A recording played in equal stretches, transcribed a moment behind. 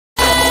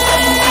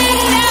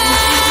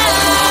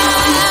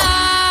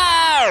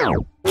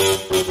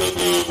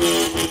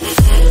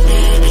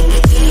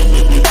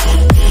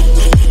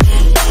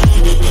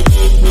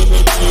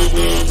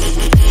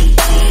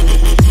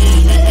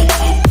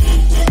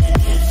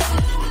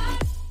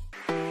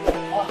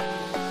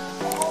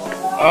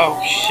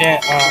Oh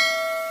shit,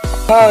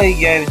 how you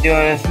guys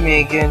doing? It's me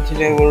again.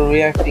 Today we're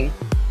reacting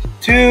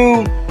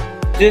to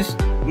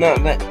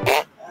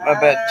my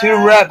bad,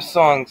 two rap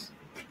songs.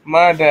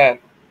 My bad.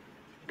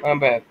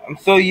 I'm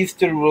so used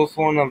to the rules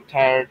one, I'm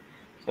tired.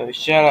 So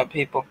shut up,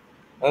 people.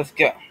 Let's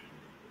go.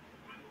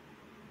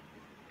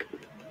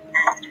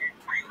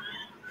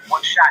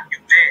 One shot, you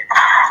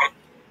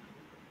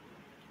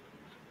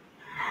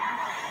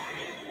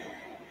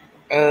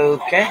dead.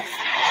 Okay.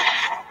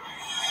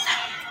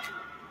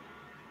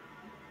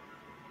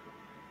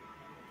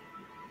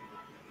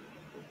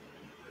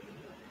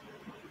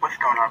 What's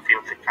going on,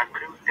 Field 65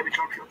 crew? David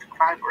Jones, Field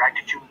 65,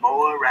 reacted to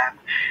more rap,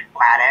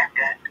 Quad X,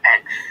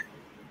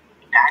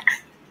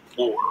 Dax,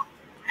 or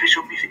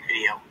official music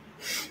video.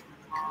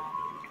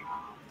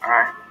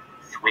 Alright,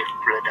 Swift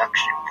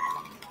Productions.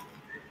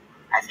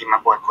 I see my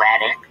boy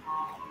Quad X.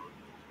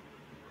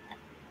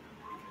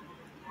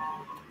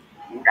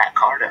 Ooh, that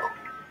Cardo.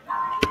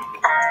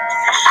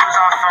 Shoes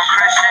off from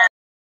Christian.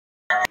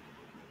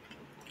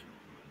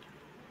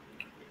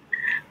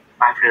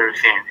 My favorite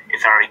thing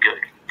is already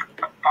good.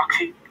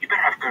 Foxy, you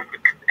better have good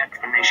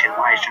explanation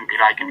why I shouldn't be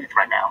liking this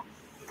right now.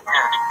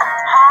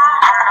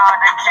 I'm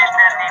not a kid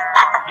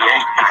anymore.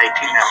 Yeah, he's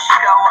 18 now. You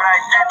got what I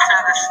did to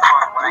the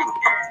store.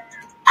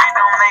 They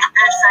don't make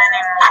this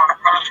anymore.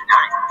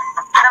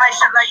 They don't make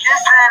shit like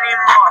this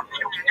anymore.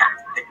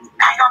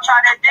 They gon' try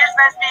that this,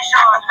 let's be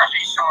sure.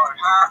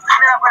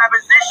 Clean up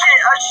rappers, this shit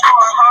a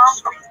chore,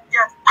 huh?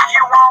 Yeah, if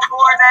you want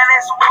war, then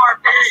it's war,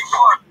 bitch.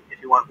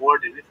 If you want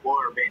war, then it's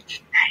war,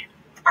 bitch.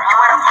 You ain't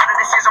a part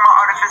of this, using my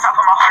artifice, I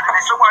put my heart in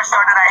this. Look where I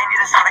started, I ain't need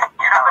a starter.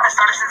 Get up in the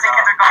starter since in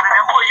kindergarten. And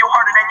who are you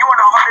harder than? You are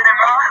not harder than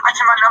me. I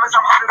check my numbers,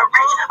 I'm harder to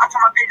reach. I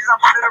tell my pages, I'm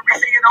harder to reach.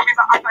 So you know me,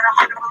 but I find it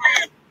hard to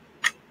believe.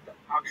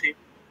 Oxy,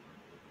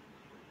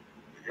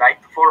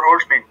 like the Four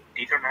Horsemen,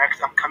 these are the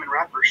next upcoming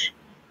rappers.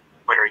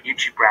 But are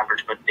YouTube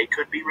rappers, but they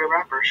could be real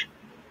rappers.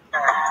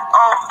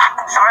 Oh,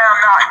 sorry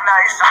I'm not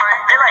nice. Sorry.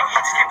 They like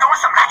hits, keep doing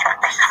some naked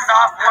pieces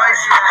off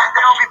voice.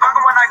 They don't be bugging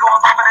when I go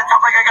up at the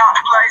top like I got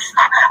place.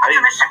 I do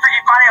this shit for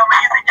you, body, I'll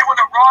make you think you in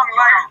the wrong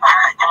life.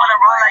 You wanna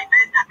run like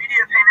this,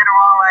 media painted the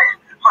wrong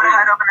light. Put her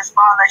head up in the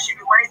spotlight, she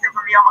do anything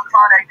for me, I'm a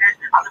clown like this.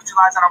 I live two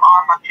lives and I'm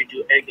on my. She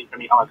do anything for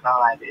me, I'm a clown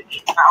like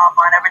bitch. I'll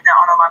find everything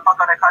on my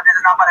fuck on the card, this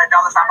is not by the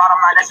dollar sign, bottom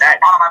line, that's the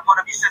bottom line.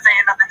 Put up, you still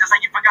saying nothing just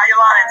like you forgot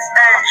your lines.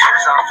 Hey,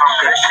 shoes off from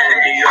Christian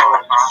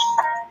Dior,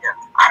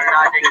 I'm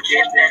not the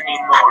kid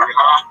anymore,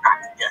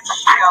 You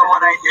got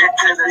what I did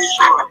to the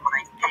shore.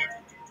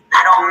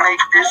 They don't make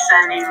this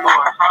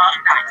anymore,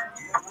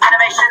 They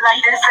don't make shit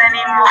like this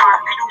anymore.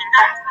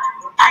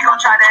 We gon'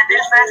 try that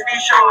this, let's be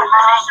sure,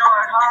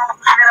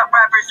 Clean up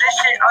rappers, this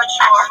shit a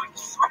chore.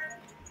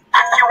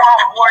 If you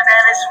want war,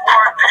 then it's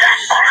war,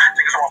 bitch.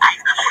 Niggas want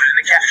beef, put it in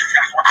the caption.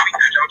 Niggas want tweet,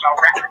 those all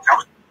rapping.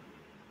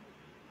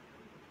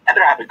 I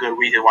better have a good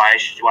reason why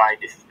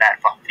this is bad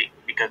fucking,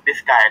 because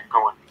this guy is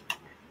going.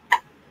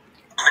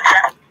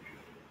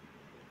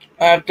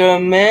 I have to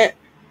admit,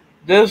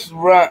 this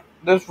rap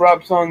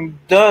song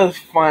does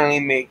finally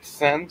make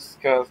sense,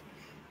 because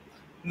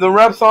the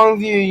rap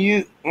songs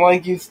you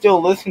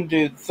still listen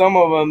to, some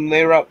of them,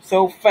 they rap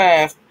so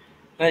fast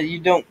that you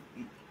don't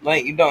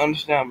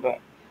understand,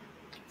 but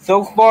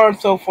so far,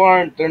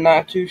 they're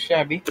not too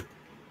shabby.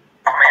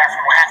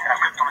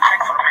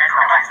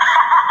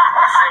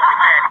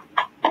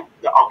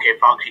 Okay,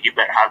 Foxy, you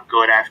better have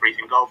good ass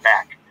reason, go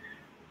back.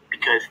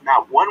 Because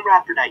not one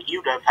rapper that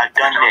you have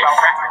done this.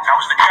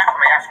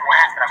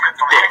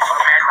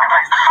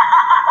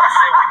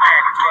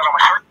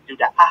 Do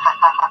that. Ha ha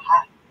ha ha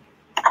ha.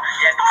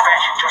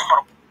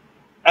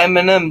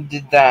 Eminem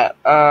did that.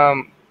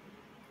 And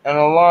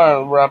a lot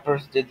of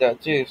rappers did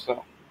that too,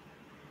 so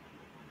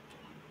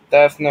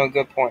that's no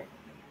good point.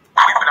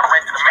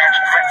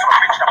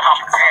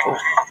 Oh.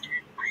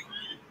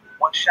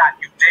 One shot,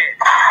 you dead.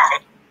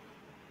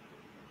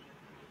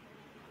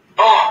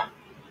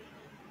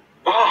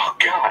 Oh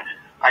God,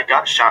 I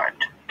got shot.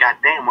 God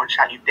damn, one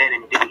shot, you dead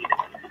indeed. Rent to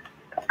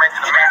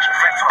the mansion,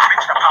 rent to a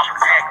bitch that pop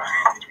Xander.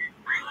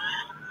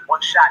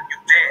 One shot, you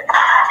dead.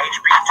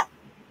 HB.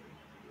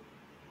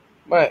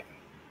 What?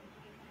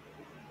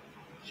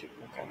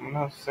 I'm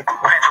not sick of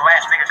it.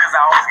 Last nigga, cause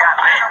I always got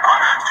lit.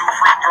 2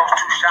 free throws,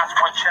 2 shots,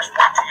 1 chest,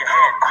 1 to your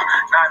head.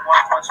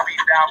 911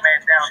 speed down,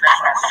 man down,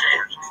 that's what I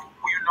said.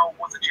 Who you know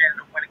was a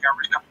janitor when it got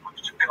rich, got put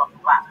you pick up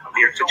the block.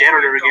 Here's the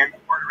janitor again.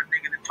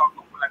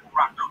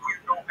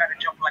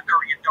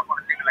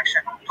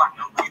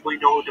 We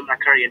know them like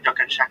Curry and Duck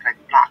and Shack like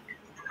Block.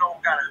 You know,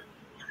 gotta.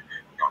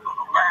 Don't know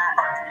no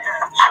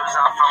shoes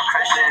off from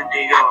Christian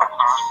Dior,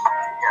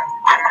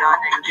 I'm not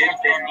the kid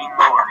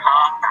anymore,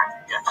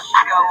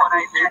 I got what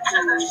I did to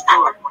the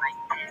store.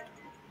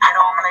 They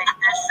don't make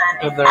this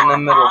anymore. They're in the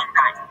middle.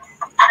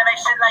 They don't make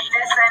shit like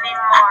this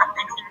anymore.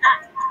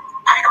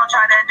 We gon'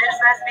 try that this,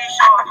 let's be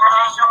sure,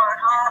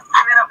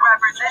 Clean up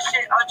rappers, this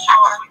shit a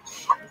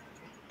chore.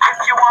 If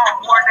you want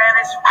war, then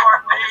it's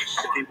war,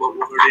 bitch. If you want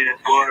war, then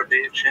it's war,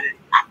 bitch.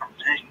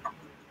 Hey.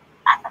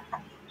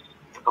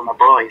 Look at my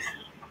boys.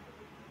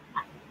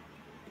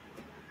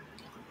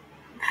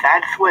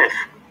 Fat Swift.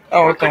 Oh,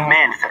 You're a what the good hell?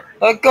 man, sir.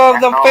 Let go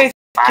of That's the all. face.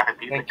 Have a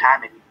beautiful Thank you.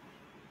 time, and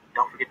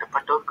don't forget to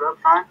put those gloves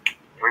on.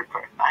 You're in for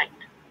a fight.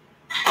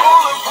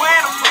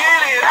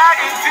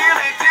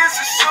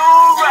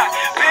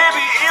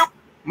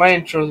 My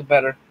intro's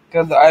better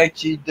because I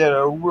actually did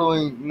a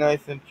really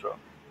nice intro.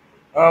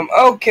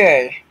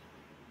 Okay.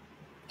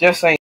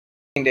 Just saying.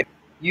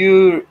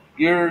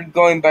 You're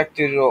going back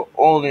to the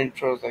old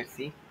intros, I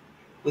see,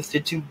 with the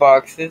two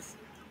boxes.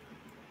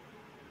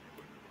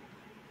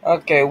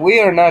 Okay,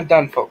 we are not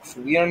done, folks.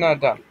 We are not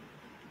done.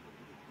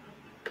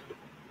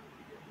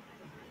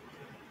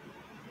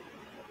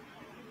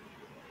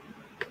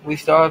 We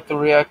still have to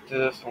react to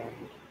this one.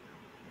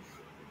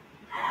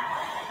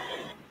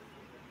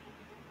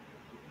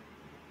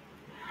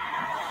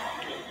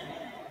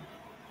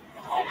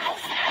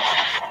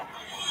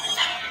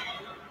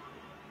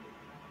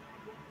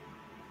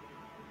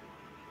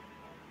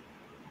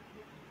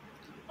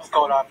 What's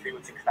going on,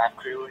 3165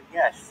 crew? And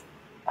yes,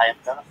 I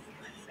have done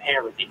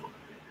hair with people.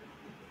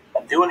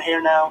 I'm doing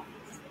hair now,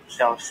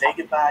 so say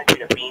goodbye to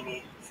the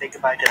beanie, say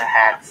goodbye to the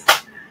hats.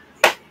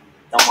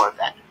 No more of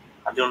that.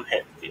 I'm doing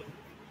hair with you.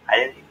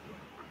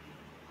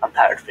 I'm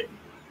tired of it.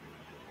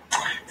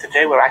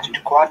 Today we're acting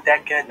to Quad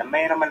Deca and the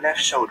man on my left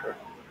shoulder.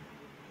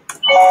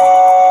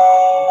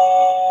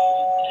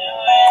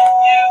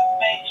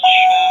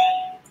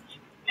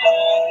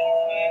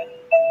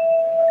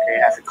 Okay,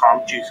 that's a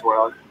calm Juice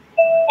WRLD.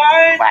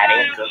 Flat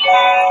Anchor.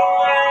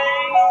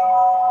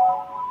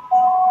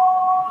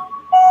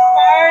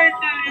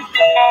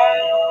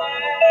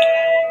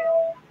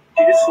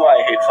 See, this is why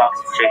I hate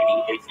Foxy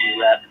JD, hates me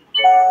rap.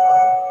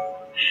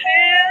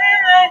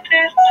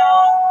 He's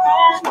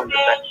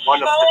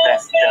one of the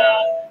best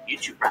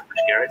YouTube rappers,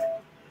 Garrett.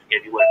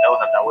 If you wouldn't know,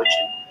 I'm not with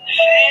you.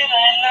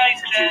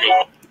 Since you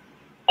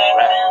hate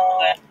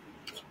rap.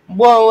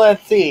 Well,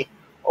 let's see.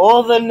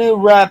 All the new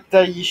rap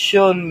that you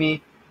showed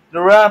me,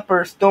 the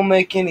rappers don't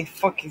make any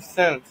fucking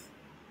sense.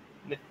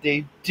 If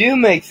they do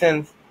make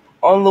sense,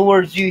 all the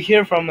words you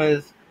hear from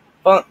is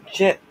fuck,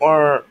 shit,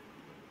 or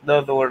the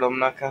other word I'm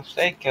not gonna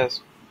say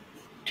because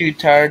too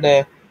tired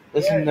to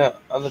listen to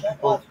other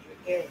people.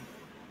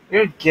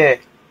 You're gay.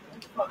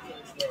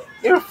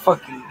 You're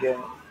fucking gay.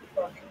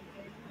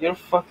 You're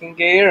fucking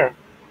gayer.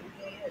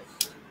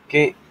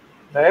 Gay. Is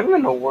that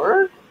even a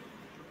word?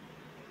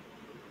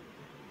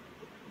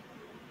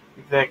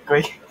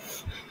 Exactly.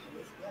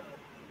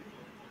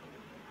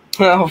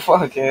 Oh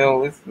fuck,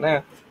 hell, listen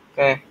now.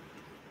 Okay.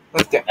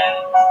 Let's go.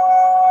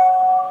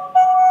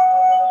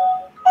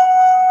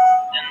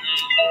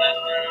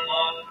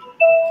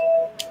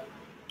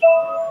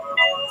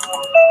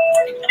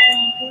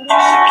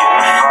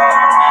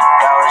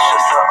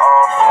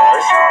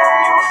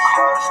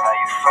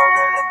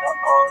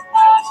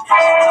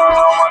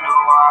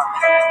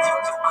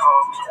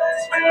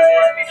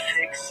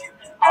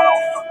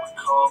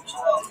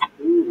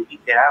 Ooh, he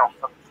said I don't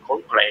fuck with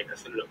Coldplay.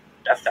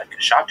 That's like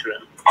a shot to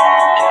him. Wish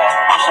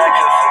I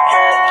could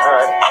forget.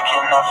 Alright. I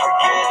cannot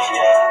forget,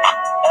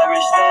 yeah.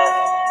 Every step,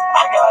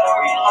 I gotta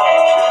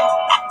relive, yeah.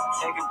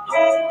 Take a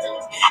breath,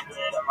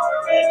 feel it in my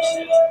ribs,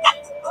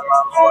 yeah. Let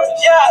my voice,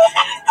 yeah.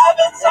 I've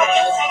been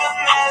talking to the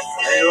man,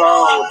 Hey,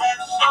 Ron.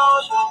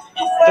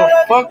 The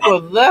fuck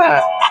was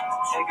that?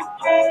 take a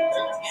breath,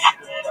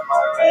 feel it in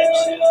my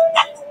ribs,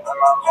 yeah. Let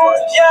my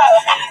voice,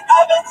 yeah.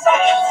 I've been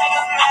talking to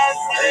the man,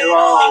 Hey,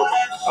 Ron.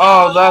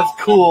 Oh, that's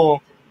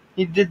cool.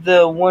 He did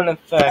the one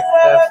effect.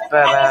 That's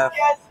badass.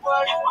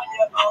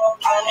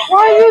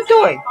 What are you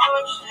doing?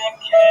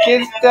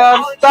 Kids,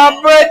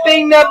 stop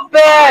ripping the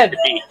bed!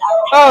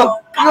 Oh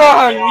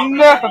god,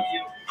 no!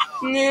 Hey.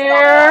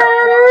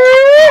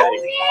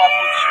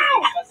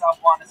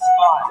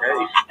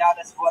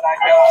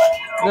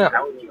 No.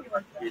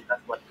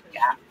 That's what you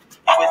got.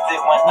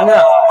 No.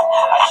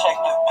 I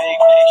checked the big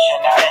picture,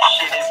 now that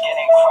shit is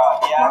getting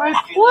cropped. Yeah, Why I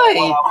feel like play?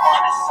 what I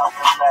want is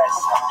something less.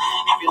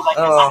 You feel like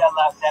a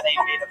sellout that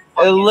ain't made a It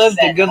fucking lived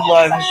a cent. good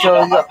life I until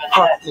should've it got been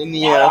fucked less. in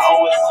the But I ass.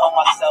 always told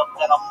myself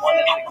that I'm one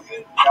of the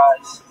good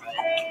guys.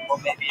 Well,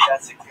 maybe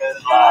that's a good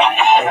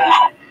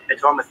lie. I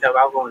told myself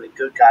I was one of the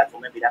good guys, so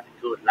maybe that's a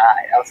good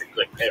lie. That was a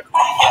good pair. Look at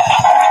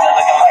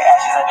my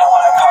actions, I don't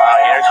wanna call.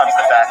 Here comes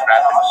the fast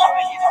rapping.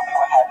 He told me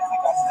what happens, I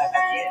got to let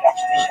that kid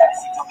actually shine.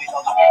 He told me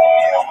don't look in the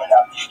mirror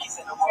without me. He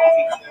said the world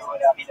be clear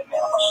without me. The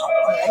man on my shoulder,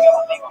 like I got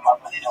a thing with my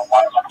really don't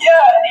want him. Yeah,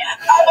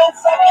 I've been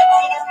talking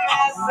to the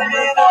man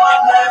sitting on my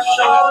left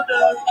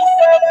shoulder. He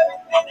said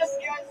everything just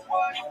gets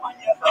worse when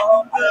you're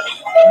older.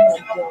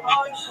 No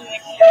function,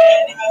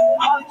 can't even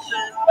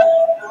function.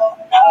 No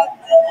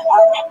nothing,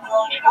 I don't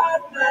know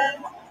nothing.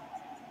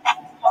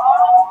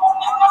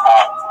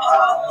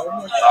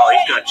 Oh,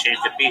 he's gonna change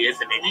the beat,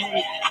 isn't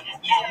he?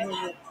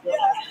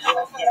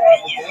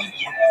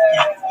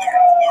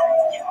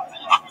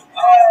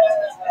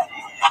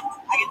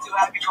 I get too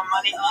happy for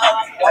money.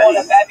 Don't want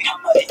a baby for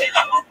money.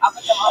 I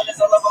put them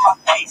hundreds all over my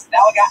face. face. Now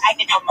I got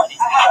acting for money.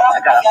 I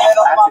got it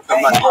on my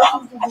face. I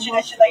treat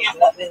that shit like it's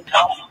nothing.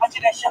 I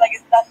treat that shit like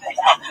it's nothing.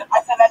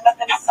 I tell that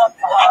nothing is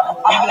something. I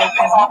put that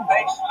face on my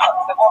face.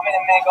 The 4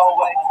 minute man go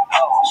away.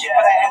 She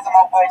put her hands on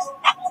my waist.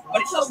 But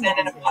he's still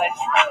standing in place.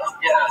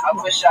 Yeah, I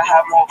wish I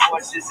had more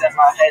voices in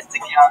my head to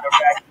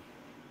counteract.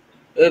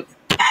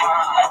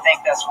 I think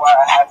that's why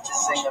I have to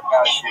sing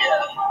about you.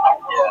 Yeah,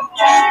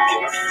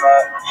 give a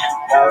fuck.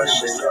 That was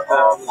just a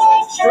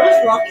Where's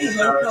Rocky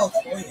Hotel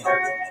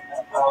California?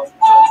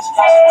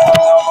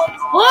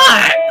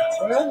 What?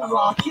 Where's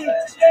Rocky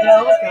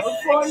Hotel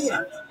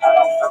California? I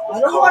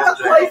don't want to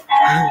play.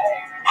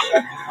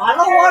 I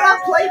don't want to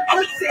play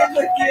footsie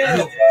with you.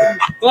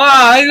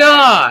 Why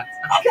not?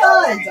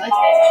 Because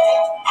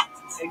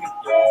take a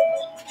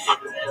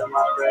breath.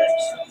 My breath.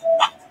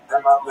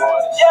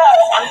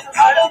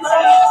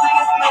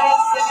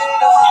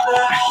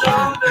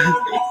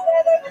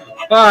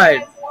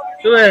 Fine.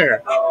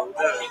 Swear.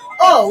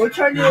 oh, we're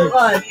trying to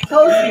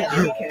close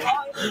now. Okay.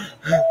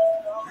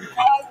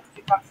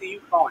 If I see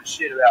you throwing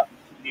shit about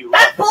you,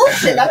 That's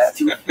bullshit. That's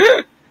too.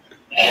 You're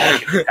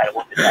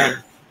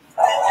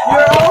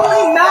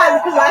only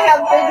mad because I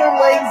have bigger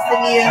legs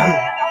than you.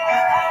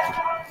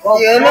 Well,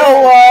 You know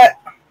what?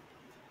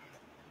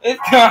 It's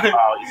time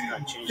oh, he's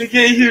gonna change to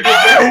get you to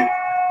bed.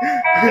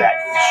 that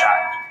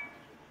shot.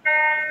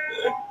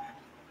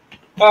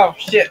 Oh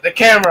shit, the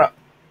camera.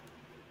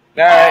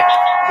 Alright.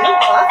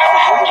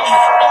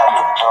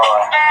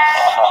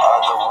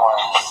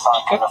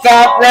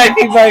 Stop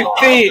wrecking my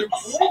feet.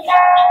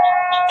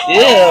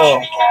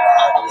 Ew.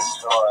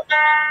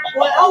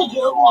 Well, I'll do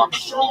it.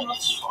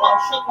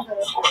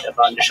 Step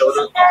on your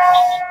shoulder.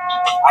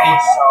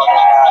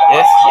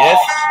 Yes,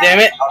 damn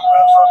it.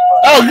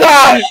 Oh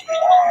god!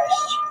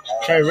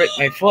 Try to rip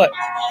my foot.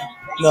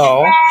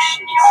 No.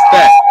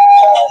 That.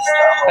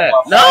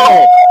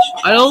 No!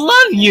 I don't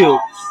love you! Ow,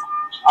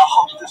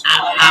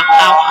 ow,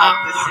 ow, ow.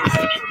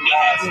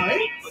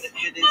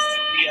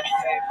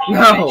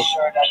 No.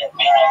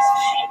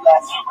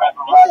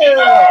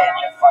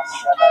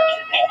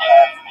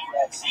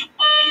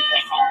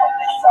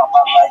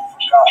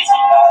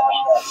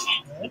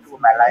 Look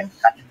what my life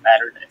got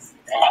better this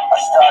day. I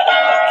started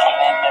looking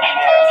in the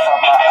mirror from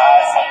my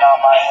eyes and on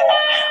my head.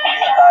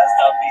 Realized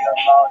I'll be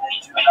alone. It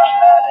do not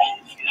matter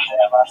if you're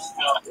there. I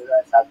still do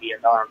that. I'll be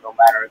alone no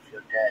matter if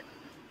you're dead.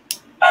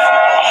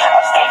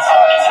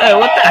 Hey,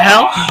 what the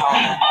hell?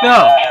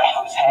 No.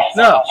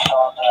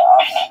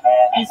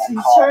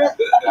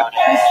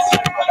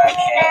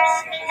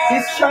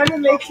 He's trying to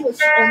make you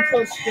into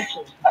a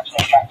stripper.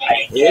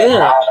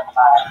 Yeah.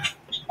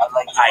 I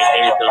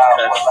hated those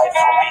cuts.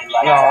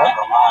 No.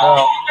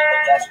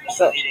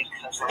 So,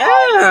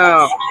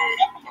 ow.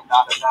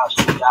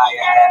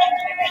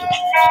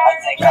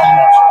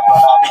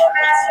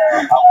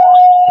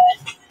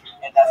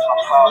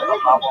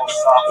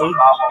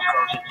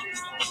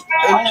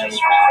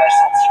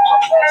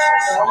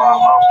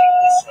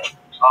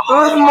 It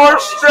was more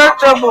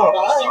stretchable.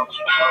 Oh,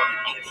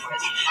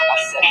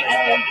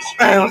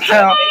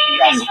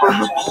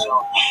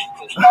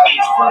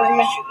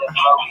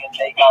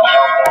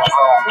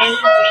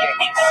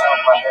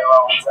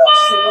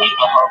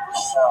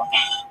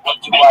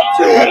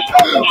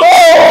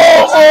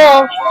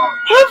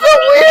 that's so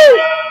weird.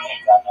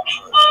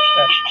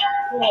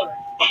 4,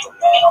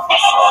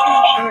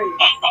 3,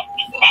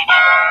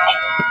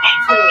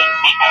 2,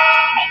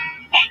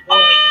 1. Bye.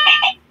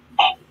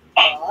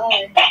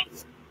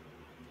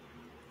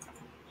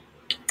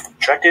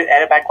 Directed,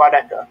 edited by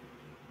Quadeca.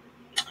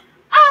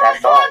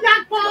 That's all.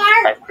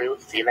 Life crew.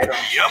 See you later.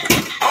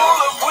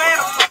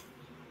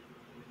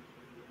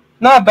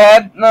 Not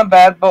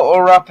bad, but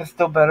Old Rap is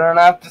still better, and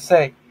I have to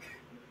say,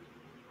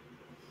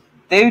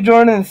 Dave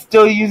Jordan is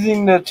still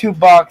using the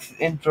 2-box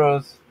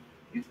intros.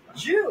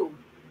 Jew.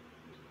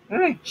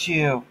 Really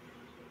chill.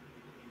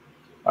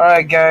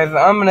 Alright guys,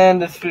 I'm gonna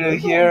end this video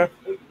here.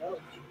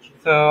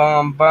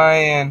 So bye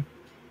and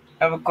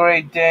have a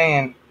great day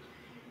and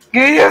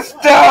you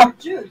stop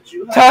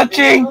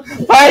touching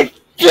my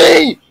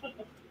feet!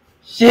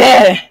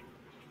 Shit!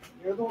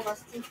 You're the one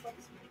that's too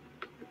flexible.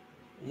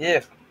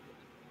 Yeah.